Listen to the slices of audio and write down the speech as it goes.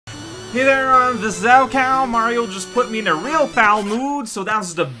Hey there, this is raocow. Mario just put me in a real foul mood, so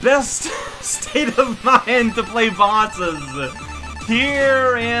that's the best state of mind to play bosses.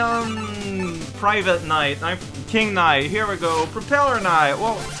 Here in Private Night, King Night, here we go, Propeller Night.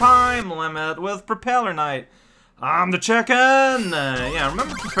 Well, time limit with Propeller Night. I'm the chicken! Yeah,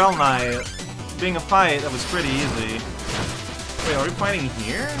 remember Propeller Night being a fight that was pretty easy. Wait, are we fighting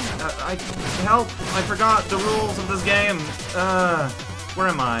here? Help! I forgot the rules of this game. Where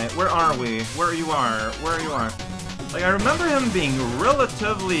am I? Where are we? Where you are? Where you are? Like, I remember him being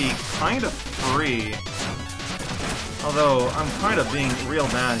relatively kind of free. Although, I'm kind of being real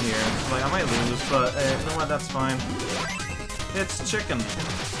bad here. Like, I might lose, but you know what? That's fine. It's chicken.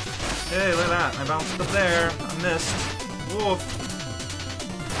 Hey, look at that. I bounced up there. I missed. Woof.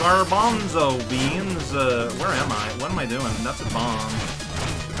 Garbanzo beans. Where am I? What am I doing? That's a bomb.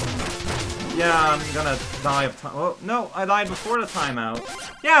 Yeah, I'm gonna die of time. Oh, no, I died before the timeout.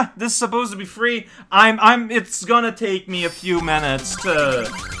 Yeah, this is supposed to be free. It's gonna take me a few minutes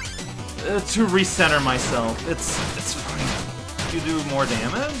to recenter myself. It's fine. You do more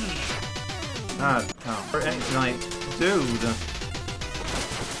damage? Ah, oh. Like, dude.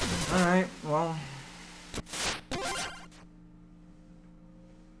 Alright, well.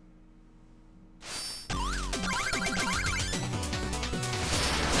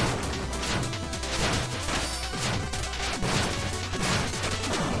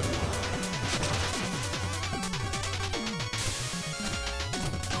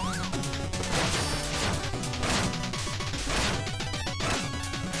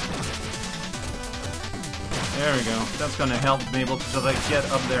 There we go. That's gonna help me able to like get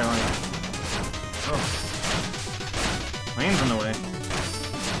up there like. Oh. Lane's in the way.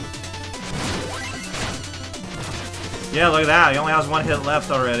 Yeah, look at that. He only has one hit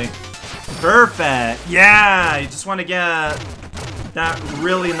left already. Perfect! Yeah! You just want to get that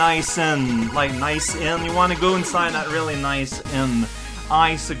really nice in. Like, nice in. You want to go inside that really nice in.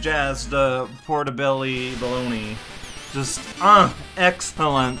 I suggest portobello bologna. Just,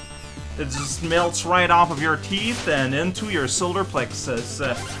 excellent. It just melts right off of your teeth and into your solar plexus.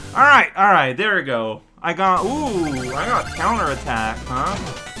 Alright, there we go. I got counterattack, huh?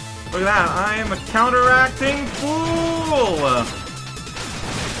 Look at that, I am a counteracting fool!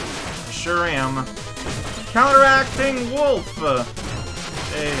 Sure am. Counteracting wolf!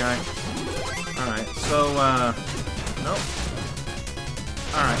 Hey, guy. Alright, so, nope.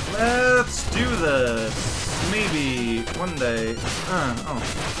 Alright, let's do this. Maybe one day.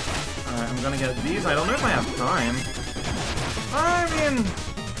 Oh. Alright, I'm gonna get these. I don't know if I have time. I mean,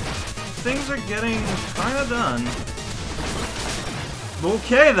 things are getting kinda done.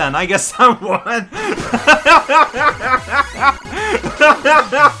 Okay then, I guess I won.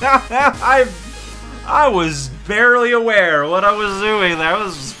 I was barely aware what I was doing there. I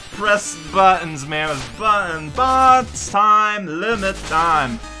was press buttons, man. It was button, bots time, limit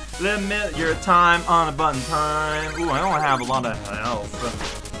time. Limit your time on a button time. Ooh, I don't have a lot of health.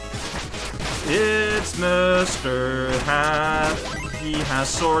 It's Mr. Hat. He has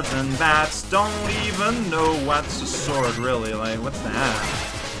swords and bats. Don't even know what's a sword, really. Like, what's that?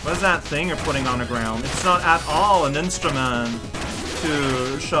 What is that thing you're putting on the ground? It's not at all an instrument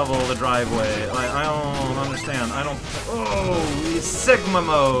to shovel the driveway. Like, I don't understand. I don't... Oh, Sigma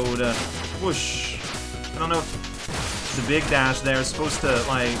mode. Whoosh. I don't know if the big dash there is supposed to,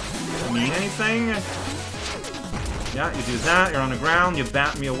 like, mean anything. Yeah, you do that. You're on the ground. You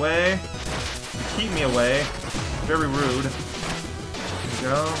bat me away. Keep me away. Very rude. There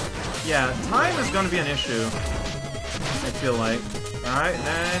we go. Yeah, time is gonna be an issue. I feel like. Alright, and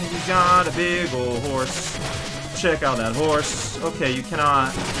then you got a big old horse. Check out that horse. Okay, you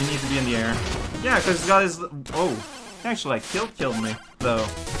cannot. You need to be in the air. Yeah, because he's got his. Oh, he actually like killed me though.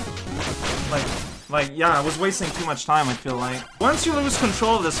 Like, yeah, I was wasting too much time. I feel like once you lose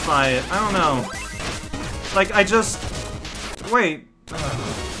control of this fight, I don't know. Like I just wait.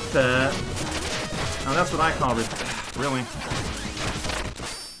 That. Now that's what I call it. Really?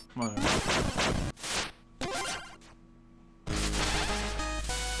 Whatever.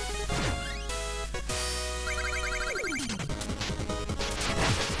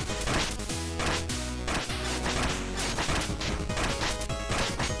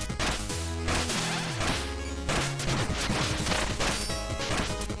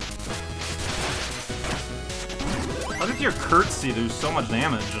 How did your curtsy do so much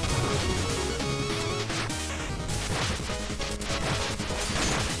damage?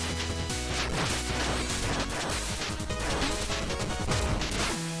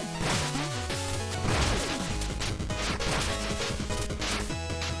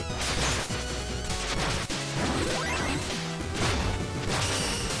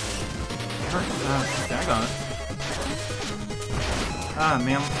 Okay, I got it. Ah,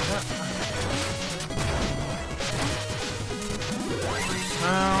 man.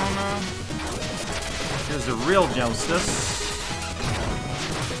 Oh, no. Here's the real justice.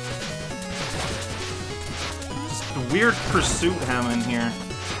 Just the weird pursuit having here.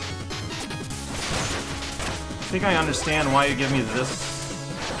 I think I understand why you give me this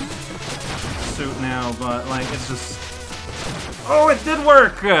suit now, but, like, it's just... Oh, it did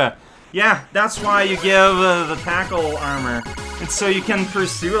work! Yeah, that's why you give the tackle armor. And so you can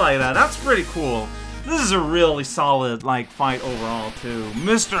pursue like that. That's pretty cool. This is a really solid, like, fight overall, too.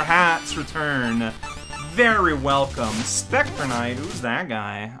 Mr. Hat's return. Very welcome. Specter Knight, who's that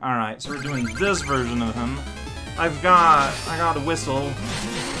guy? Alright, so we're doing this version of him. I got a whistle.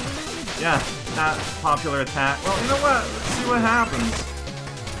 Yeah, that popular attack. Well, you know what? Let's see what happens.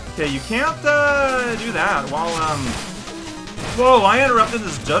 Okay, you can't, do that while, Whoa, I interrupted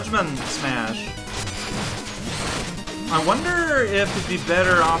this Judgment Smash. I wonder if it'd be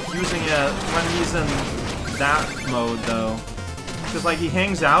better off using it when he's in that mode, though. Because, like, he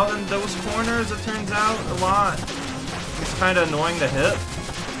hangs out in those corners, it turns out, a lot. It's kind of annoying to hit.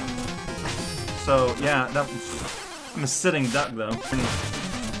 So, yeah, that... I'm a sitting duck, though.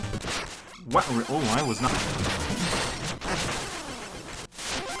 What? Oh, I was not...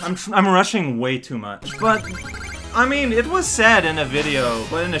 I'm rushing way too much, but... I mean, it was said in a video,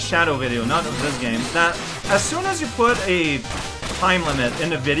 but in a shadow video, not in this game, that as soon as you put a time limit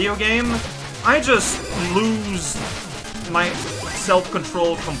in a video game, I just lose my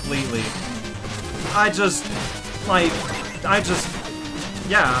self-control completely. I just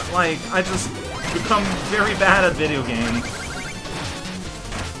become very bad at video games.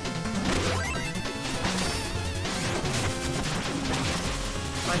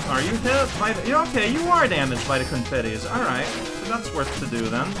 Are you hit by the... Okay, you are damaged by the confettis. Alright, so that's worth to do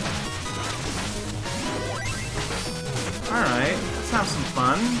then. Alright, let's have some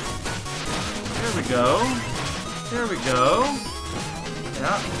fun. There we go. There we go.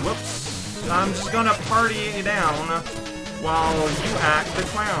 Yeah, whoops. I'm just gonna party down while you act the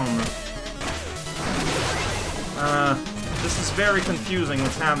clown. This is very confusing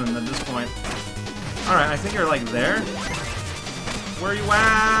what's happening at this point. Alright, I think you're like there. Where you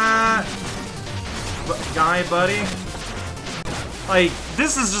at? Guy, buddy? Like,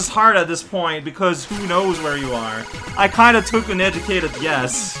 this is just hard at this point because who knows where you are. I kind of took an educated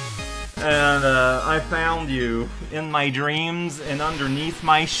guess. And, I found you in my dreams and underneath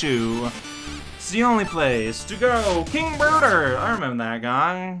my shoe. It's the only place to go. King Birder! I remember that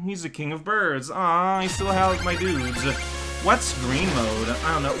guy. He's the king of birds. Aw, I still have my dudes. What's green mode?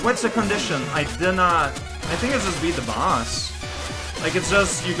 I don't know. What's the condition? I did not... I think it's just beat the boss. Like, it's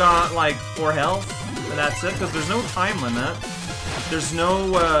just, you got, like, 4 health, and that's it, because there's no time limit. There's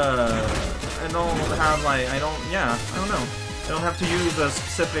no, I don't have, like, I don't know. I don't have to use a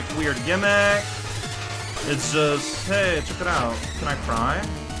specific weird gimmick. It's just, hey, check it out. Can I cry?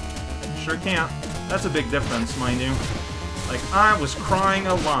 Sure can't. That's a big difference, mind you. Like, I was crying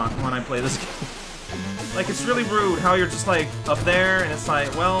a lot when I play this game. Like, it's really rude how you're just, like, up there, and it's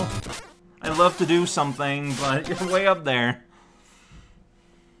like, well, I'd love to do something, but you're way up there.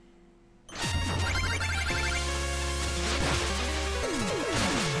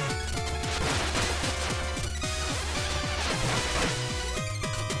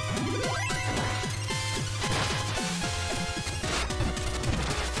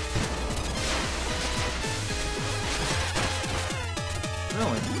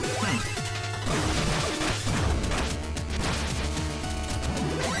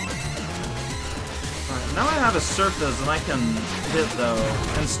 Now I have a surface and I can hit, though,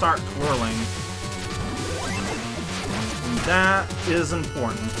 and start twirling. And that is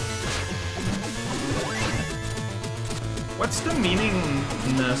important. What's the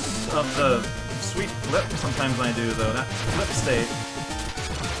meaningness of the sweet flip sometimes I do, though? That flip state.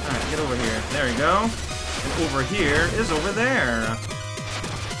 Alright, get over here. There we go. And over here is over there.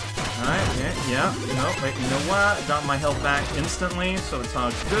 Alright, yeah. No, wait, you know what? I got my health back instantly, so it's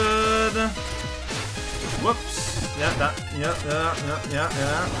all good. Whoops. Yeah.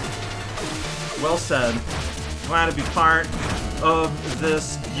 Well said. Glad to be part of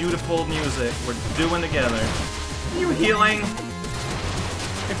this beautiful music we're doing together. Are you healing?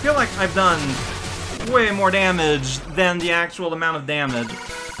 I feel like I've done way more damage than the actual amount of damage.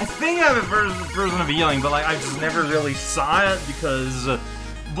 I think I have a version of healing, but like I just never really saw it because,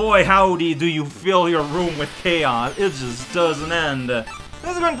 boy howdy do you fill your room with chaos. It just doesn't end. This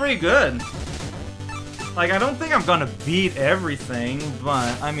is going pretty good. Like, I don't think I'm gonna beat everything,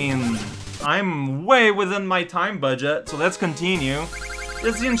 but, I mean, I'm way within my time budget, so let's continue.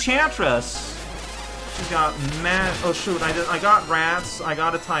 It's the Enchantress. She's got mad. Oh shoot! I got rats. I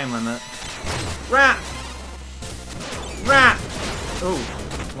got a time limit. Rat. Rat. Oh,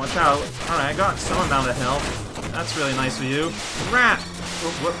 watch out! All right, I got some amount of health. That's really nice of you. Rat.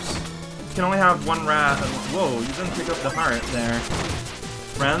 Oh, whoops. You can only have one rat. Whoa! You didn't pick up the heart there,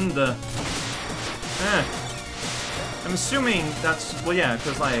 friend. I'm assuming that's well, yeah,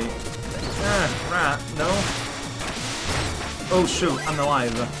 because like, rat. No. Oh shoot! I'm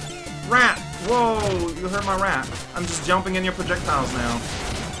alive. Rat! Whoa! You hurt my rat. I'm just jumping in your projectiles now.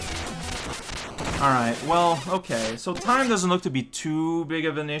 Alright, well, okay. So time doesn't look to be too big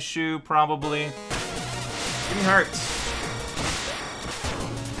of an issue, probably. Give me hearts.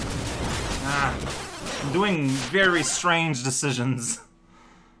 I'm doing very strange decisions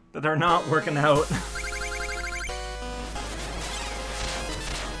that are not working out.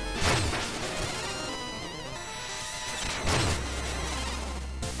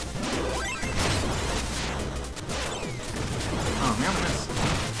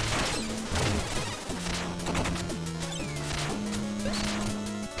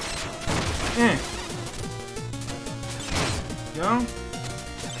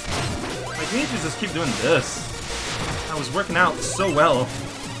 Keep doing this. I was working out so well.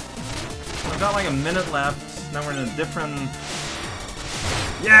 I've got like a minute left. Now we're in a different...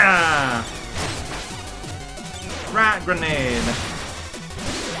 Yeah! Rat grenade.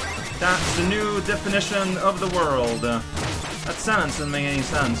 That's the new definition of the world. That sentence didn't make any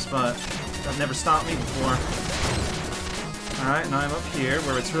sense, but that never stopped me before. Alright, now I'm up here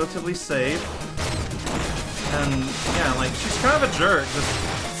where it's relatively safe. And yeah, like, she's kind of a jerk,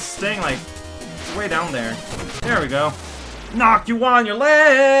 just staying like way down there. There we go. Knock you on your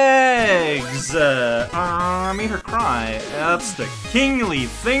legs! I made her cry. That's the kingly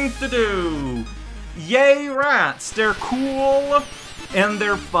thing to do. Yay, rats! They're cool and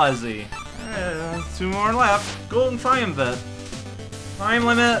they're fuzzy. 2 more left. Golden Triumvirate. Time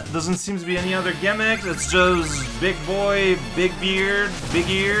limit. Doesn't seem to be any other gimmicks. It's just big boy, big beard, big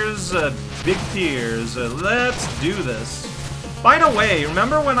ears, big tears. Let's do this. By the way,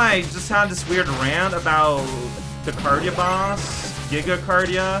 remember when I just had this weird rant about the Cardia boss, Giga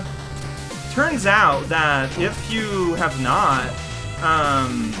Cardia? Turns out that if you have not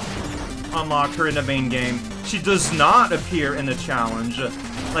unlocked her in the main game, she does not appear in the challenge.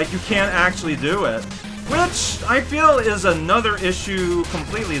 Like, you can't actually do it. Which I feel is another issue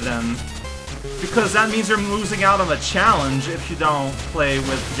completely then. Because that means you're losing out on a challenge if you don't play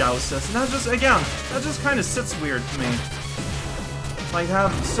with Joustus. And that just, again, that just kind of sits weird to me. Like,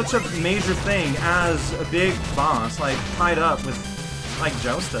 have such a major thing as a big boss, like, tied up with, like,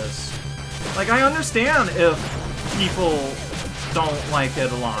 Joustus. Like, I understand if people don't like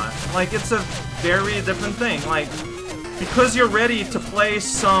it a lot. Like, it's a very different thing. Like, because you're ready to play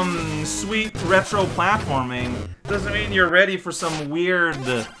some sweet retro platforming doesn't mean you're ready for some weird...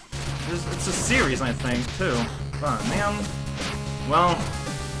 It's a series, I think, too. But, man... Well...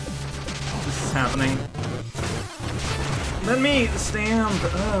 This is happening. Let me stand.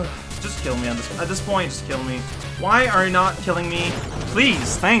 Just kill me at this point. Just kill me. Why are you not killing me?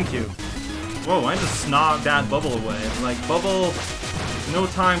 Please, thank you. Whoa! I just snogged that bubble away. Like, bubble, no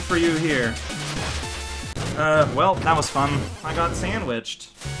time for you here. Well, that was fun. I got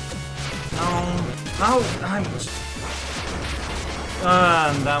sandwiched. No, I'm.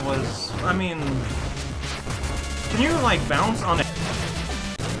 That was. I mean, can you like bounce on it?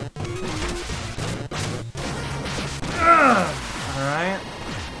 Alright.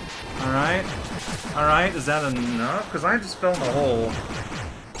 Alright. Alright, is that enough? Because I just fell in the hole.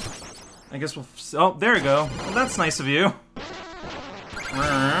 I guess we'll... Oh, there we go. Well, that's nice of you.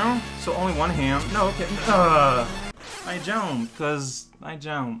 So only one hand. No, okay. I jumped, because I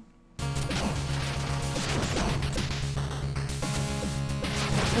jumped.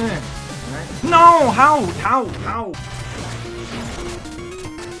 Alright. No! How?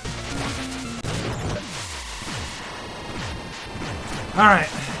 Alright.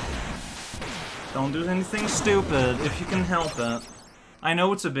 Don't do anything stupid if you can help it. I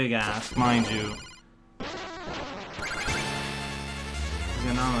know it's a big ask, mind you.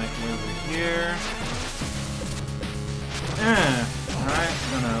 You know, like, way over here. Alright,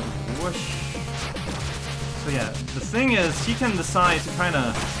 gonna whoosh. So yeah, the thing is, he can decide to kind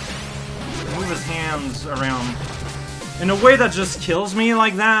of move his hands around in a way that just kills me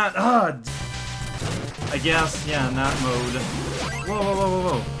like that. I guess, yeah, in that mode.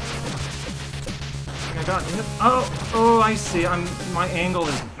 Whoa. I think I got hit. Oh, I see. My angle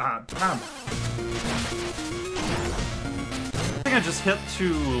is bad. I think I just hit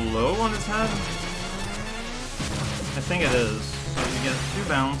too low on his head. I think it is. So you get 2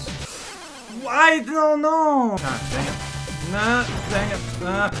 bounce. I don't know! God dang it. Nah, dang it.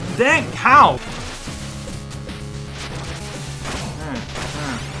 Dang, how?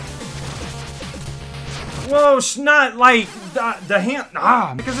 Whoa, not like the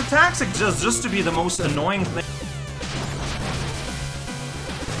hand. Because attacks exist just to be the most annoying thing.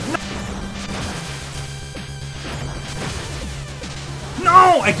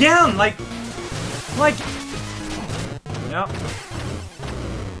 No, again, like. Yep.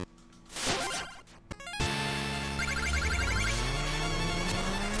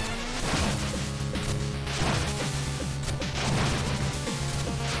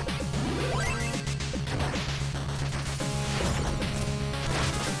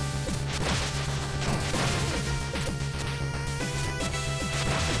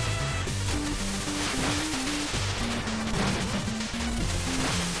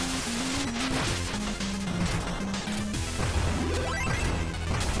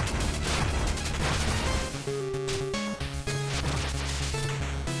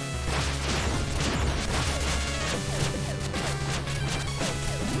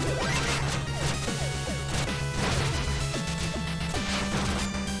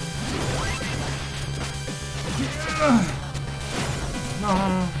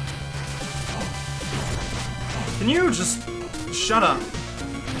 No. Can you just shut up?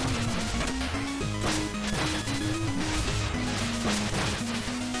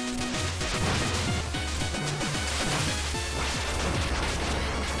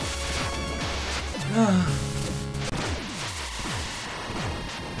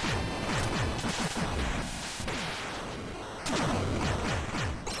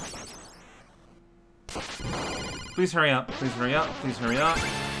 Please hurry up, please hurry up, please hurry up.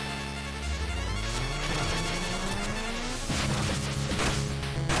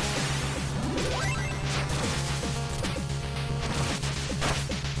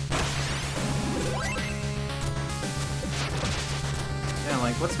 Yeah,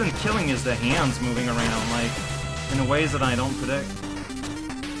 like, what's been killing is the hands moving around, like, in ways that I don't predict.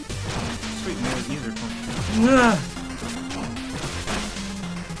 Sweet, made it easier for me.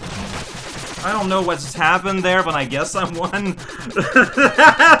 I don't know what's happened there, but I guess I won.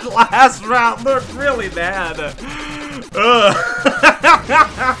 That last round looked really bad.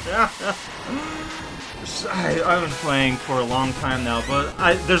 I've been playing for a long time now, but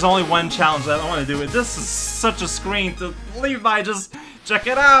there's only one challenge that I want to do. This is such a screen to leave by. Just check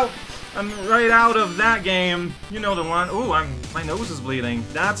it out. I'm right out of that game. You know the one. Ooh, my nose is bleeding.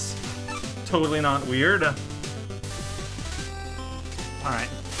 That's totally not weird. All right.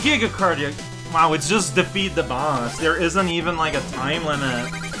 Giga Cardia. Wow, it's just defeat the boss. There isn't even like a time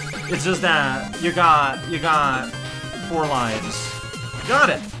limit. It's just that you got 4 lives. Got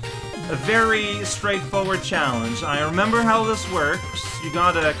it. A very straightforward challenge. I remember how this works. You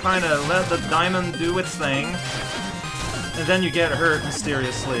gotta kind of let the diamond do its thing, and then you get hurt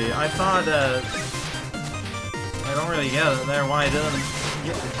mysteriously. I thought I don't really get it there. Why I didn't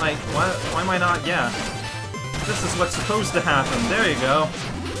get, like, why am I not? Yeah. This is what's supposed to happen. There you go.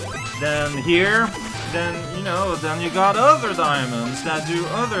 Then here, then, you know, then you got other diamonds that do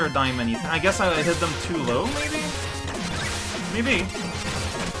other diamond-y things. I guess I hit them too low, maybe? Maybe.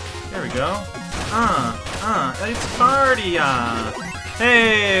 There we go. It's Cardia!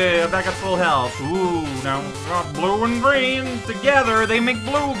 Hey, I'm back at full health. Ooh, now blue and green together, they make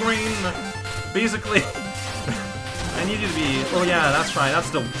blue-green. Basically, I need you to be... Oh yeah, that's right,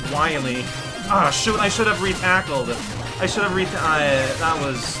 that's the wily... Shoot, I should have re-tackled. I should have that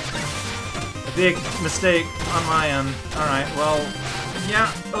was... big mistake on my end. Alright, well,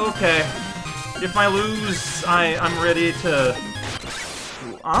 yeah, okay. If I lose, I'm ready to...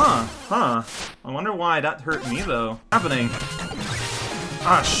 I wonder why that hurt me, though. Happening.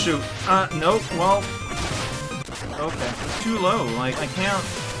 Shoot. Nope, well... Okay, too low, like, I can't...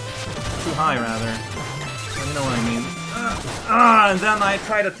 Too high, rather. You know what I mean. And then I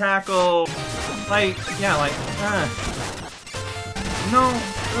try to tackle... Like, yeah, like, No,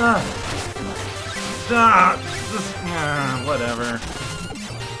 whatever.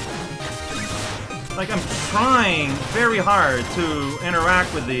 Like, I'm trying very hard to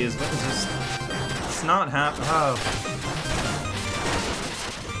interact with these, but it's not happening.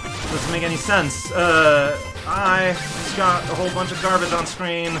 Doesn't make any sense. I just got a whole bunch of garbage on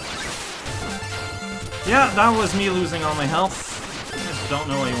screen. Yeah, that was me losing all my health. I just don't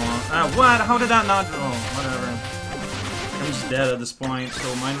know what you want. What? How did that not... Oh, whatever. I'm just dead at this point,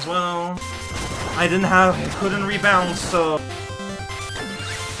 so might as well. I couldn't rebound, so...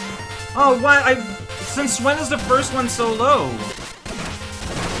 Oh, what? Since when is the first one so low?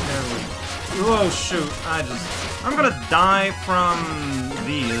 There we go. Oh, shoot. I just... I'm gonna die from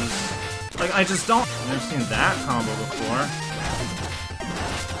these. Like, I just don't... I've never seen that combo before.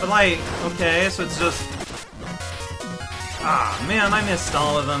 But like, okay, so it's just... Ah, man, I missed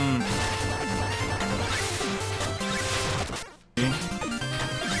all of them.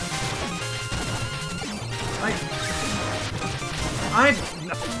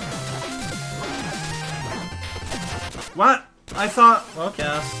 What? I thought...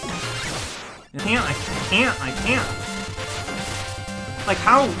 Okay. I can't. Like,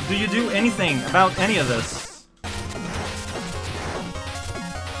 how do you do anything about any of this?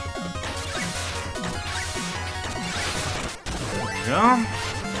 There we go.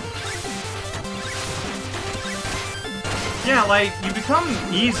 Yeah, like, you become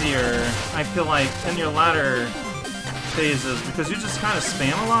easier, I feel like, in your latter phases, because you just kind of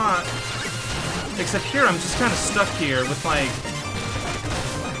spam a lot. Except here, I'm just kind of stuck here with, like,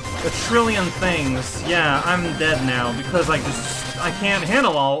 a trillion things. Yeah, I'm dead now, because, like, I can't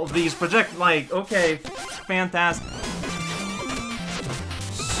handle all of these like, okay, fantastic.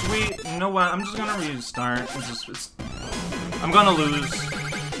 Sweet, you know what, I'm just gonna restart. I'm gonna lose.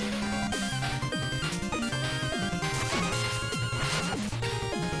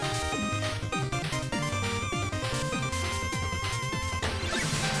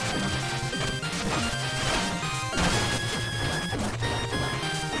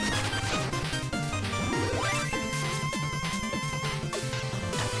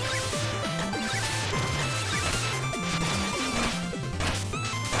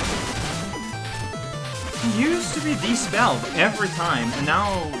 Used to be despelled every time, and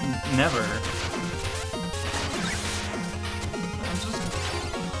now never.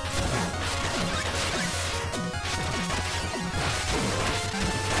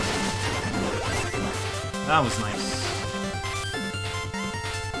 That was nice.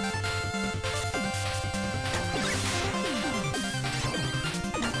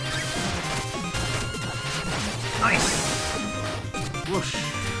 Nice! Whoosh.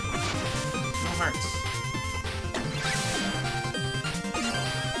 No hearts.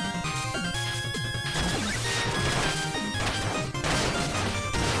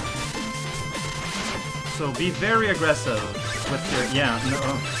 So be very aggressive with your... Yeah, no...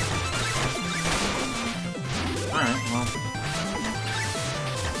 Alright, well...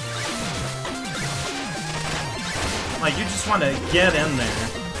 Like, you just want to get in there.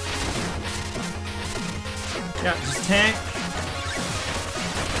 Yeah, just tank.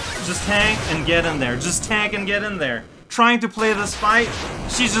 Just tank and get in there. Just tank and get in there. Trying to play this fight,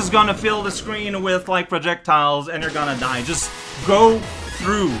 she's just gonna fill the screen with, like, projectiles and you're gonna die. Just go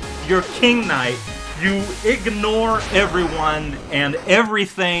through your King Knight. You ignore everyone and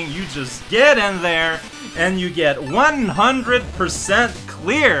everything, you just get in there, and you get 100%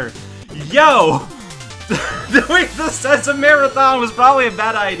 clear! Yo! Doing this as a marathon was probably a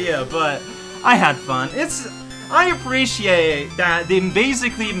bad idea, but I had fun. I appreciate that they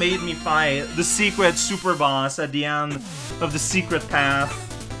basically made me fight the secret super boss at the end of the secret path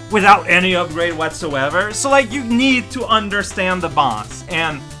without any upgrade whatsoever. So, like, you need to understand the boss,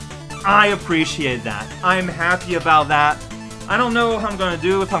 and I appreciate that. I'm happy about that. I don't know how I'm gonna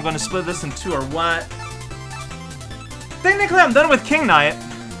do, if I'm gonna split this in two or what. Technically, I'm done with King Knight,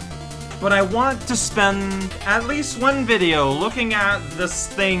 but I want to spend at least one video looking at this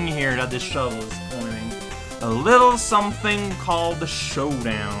thing here that this shovel is pointing. A little something called the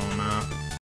Showdown.